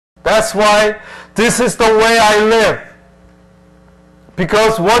That's why this is the way I live.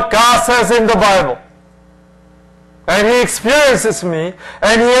 Because what God says in the Bible. And He experiences me,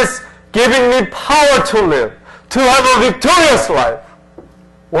 and He is giving me power to live, to have a victorious life.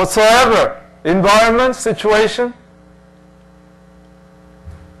 Whatsoever, environment, situation,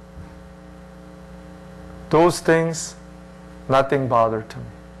 those things, nothing bother to me.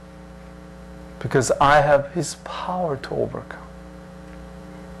 Because I have His power to overcome.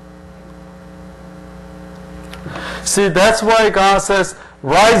 See, that's why God says,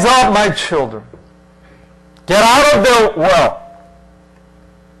 rise up, my children. Get out of the well.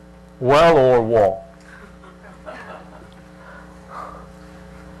 Well or wall.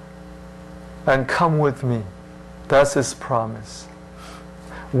 And come with me. That's His promise.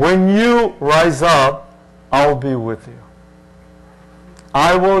 When you rise up, I'll be with you.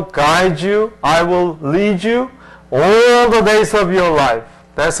 I will guide you. I will lead you all the days of your life.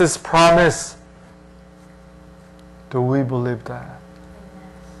 That's His promise. Do we believe that?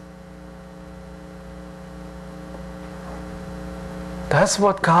 That's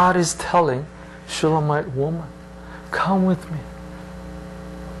what God is telling Shulamite woman. Come with me.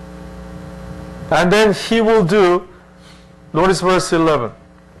 And then He will do, notice verse 11.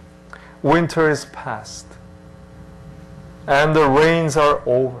 Winter is past. And the rains are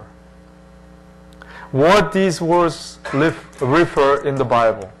over. What these words refer in the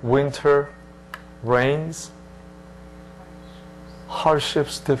Bible? Winter, rains,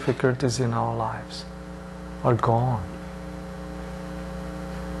 hardships, difficulties in our lives are gone.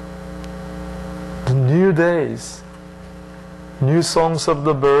 The new days, new songs of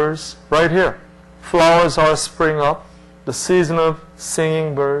the birds, right here. Flowers are spring up, the season of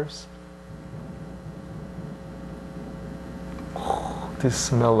singing birds. Oh,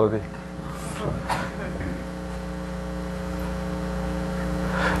 this melody.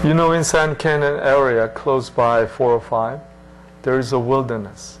 You know, in San Canyon area, close by 405, there is a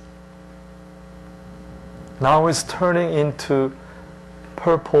wilderness. Now it's turning into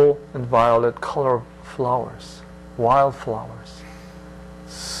purple and violet color flowers, wildflowers.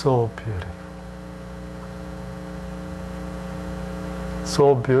 So beautiful.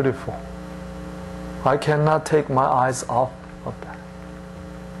 So beautiful. I cannot take my eyes off of that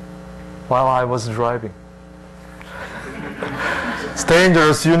while I was driving. It's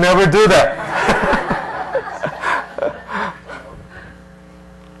dangerous. You never do that.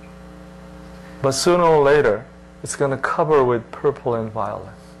 But sooner or later, it's going to cover with purple and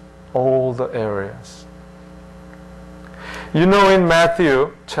violet, all the areas. You know, in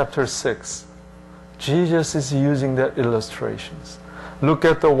Matthew chapter 6, Jesus is using the illustrations. Look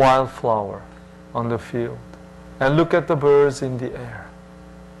at the wildflower on the field, and look at the birds in the air.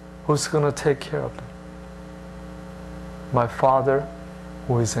 Who's going to take care of them? My Father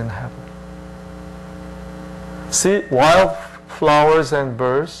who is in heaven. See, wildflowers and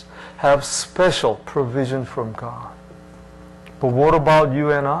birds have special provision from God. But what about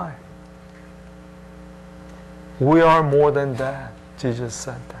you and I? We are more than that. Jesus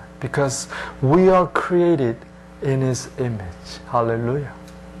said that. Because we are created in His image. Hallelujah.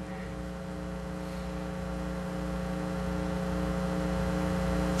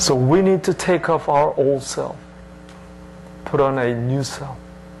 So we need to take off our old self, put on a new self,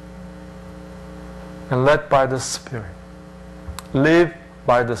 and let by the Spirit. Live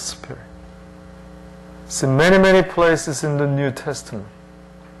by the Spirit. See, many places in the New Testament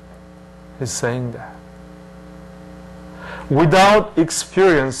is saying that. Without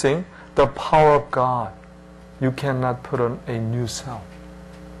experiencing the power of God, you cannot put on a new self.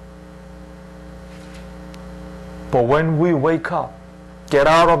 But when we wake up, get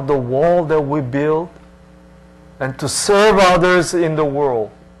out of the wall that we build, and to serve others in the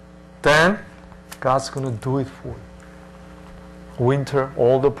world, then God's going to do it for you. Winter,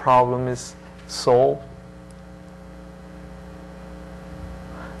 all the problem is solved.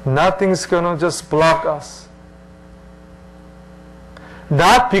 Nothing's going to just block us.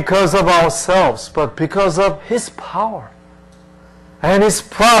 Not because of ourselves, but because of His power and His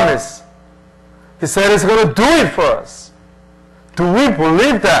promise. He said He's going to do it for us. Do we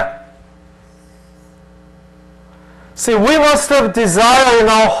believe that? See, we must have desire in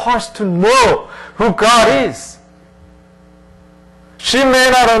our hearts to know who God is. She may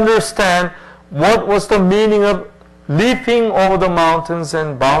not understand what was the meaning of leaping over the mountains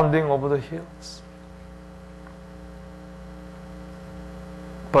and bounding over the hills.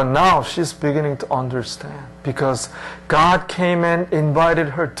 But now she's beginning to understand, because God came and invited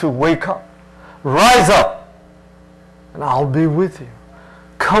her to wake up, rise up, and I'll be with you.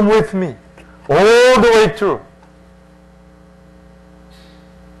 Come with me all the way through.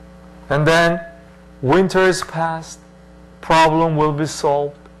 And then winter is past, problem will be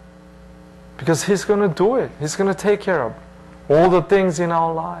solved. Because He's going to do it. He's going to take care of all the things in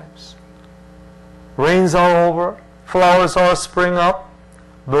our lives. Rains are over, flowers are spring up,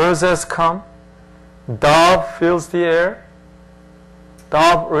 birds has come, dove fills the air.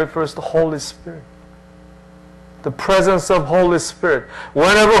 Dove refers to Holy Spirit. The presence of Holy Spirit.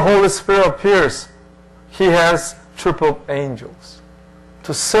 Whenever Holy Spirit appears, He has troop of angels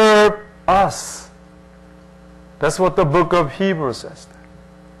to serve us. That's what the book of Hebrews says.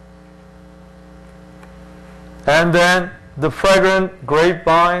 And then the fragrant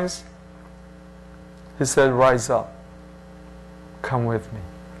grapevines, He said, rise up. Come with me.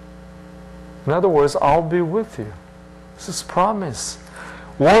 In other words, I'll be with you. This is promise.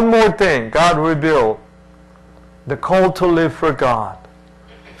 One more thing God revealed. The call to live for God.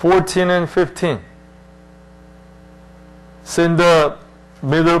 14 and 15. It's in the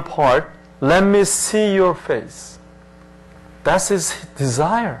middle part. Let me see your face. That's His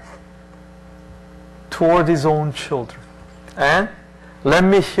desire toward His own children. And let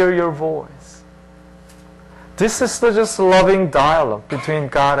me hear your voice. This is the just loving dialogue between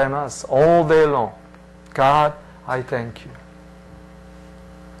God and us all day long. God, I thank you.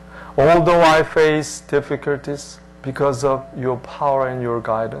 Although I face difficulties because of your power and your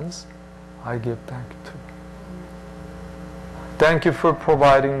guidance, I give thank you to you. Thank you for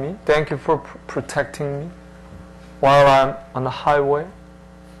providing me. Thank you for protecting me while I'm on the highway.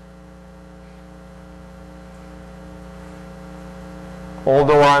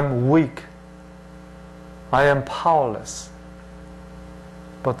 Although I'm weak, I am powerless.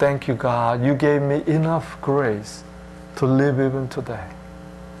 But thank you, God, you gave me enough grace to live even today.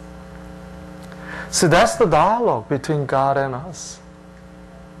 See, that's the dialogue between God and us.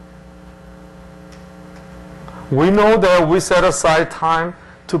 We know that we set aside time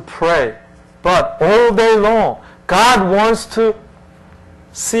to pray, but all day long, God wants to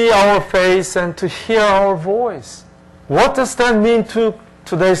see our face and to hear our voice. What does that mean to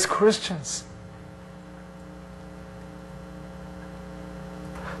today's Christians?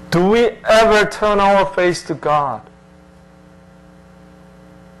 Do we ever turn our face to God?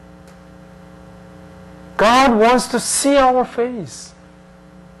 God wants to see our face.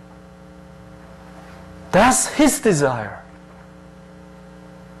 That's His desire.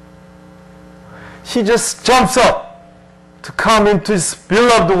 He just jumps up to come into His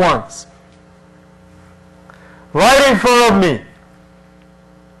beloved ones. Right in front of me.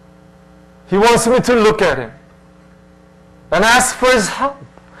 He wants me to look at Him and ask for His help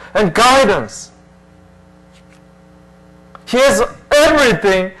and guidance. He has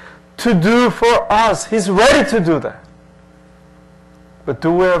everything to do for us. He's ready to do that. But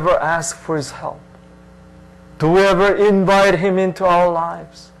do we ever ask for His help? Do we ever invite Him into our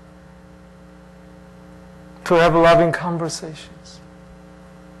lives to have loving conversations?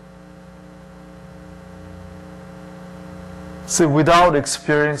 See, without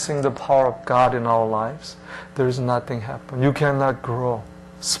experiencing the power of God in our lives, there is nothing happen. You cannot grow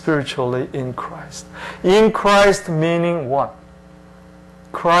spiritually in Christ. In Christ meaning what?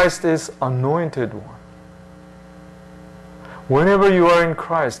 Christ is anointed one. Whenever you are in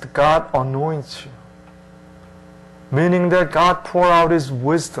Christ, God anoints you. Meaning that God pour out His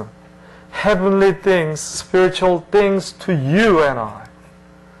wisdom, heavenly things, spiritual things to you and I,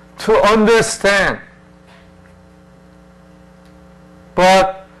 to understand.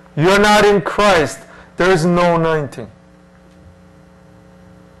 But you're not in Christ, there is no anointing.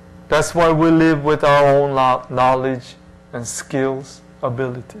 That's why we live with our own knowledge and skills,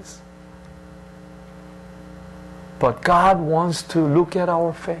 abilities. But God wants to look at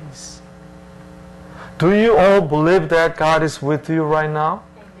our face. Do you all believe that God is with you right now?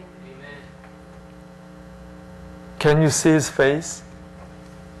 Amen. Can you see His face?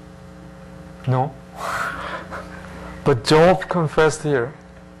 No? But Job confessed here,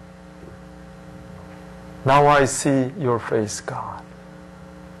 now I see your face, God.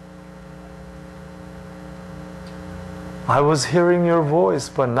 I was hearing your voice,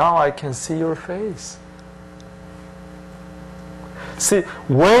 but now I can see your face. See,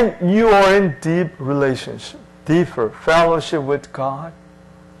 when you are in deep relationship, deeper fellowship with God,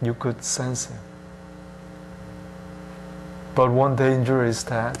 you could sense Him. But one danger is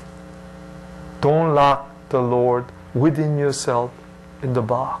that don't lock the Lord within yourself in the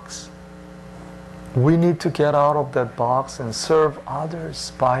box. We need to get out of that box and serve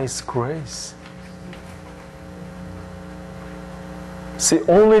others by His grace. See,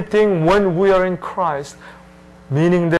 only thing when we are in Christ, meaning that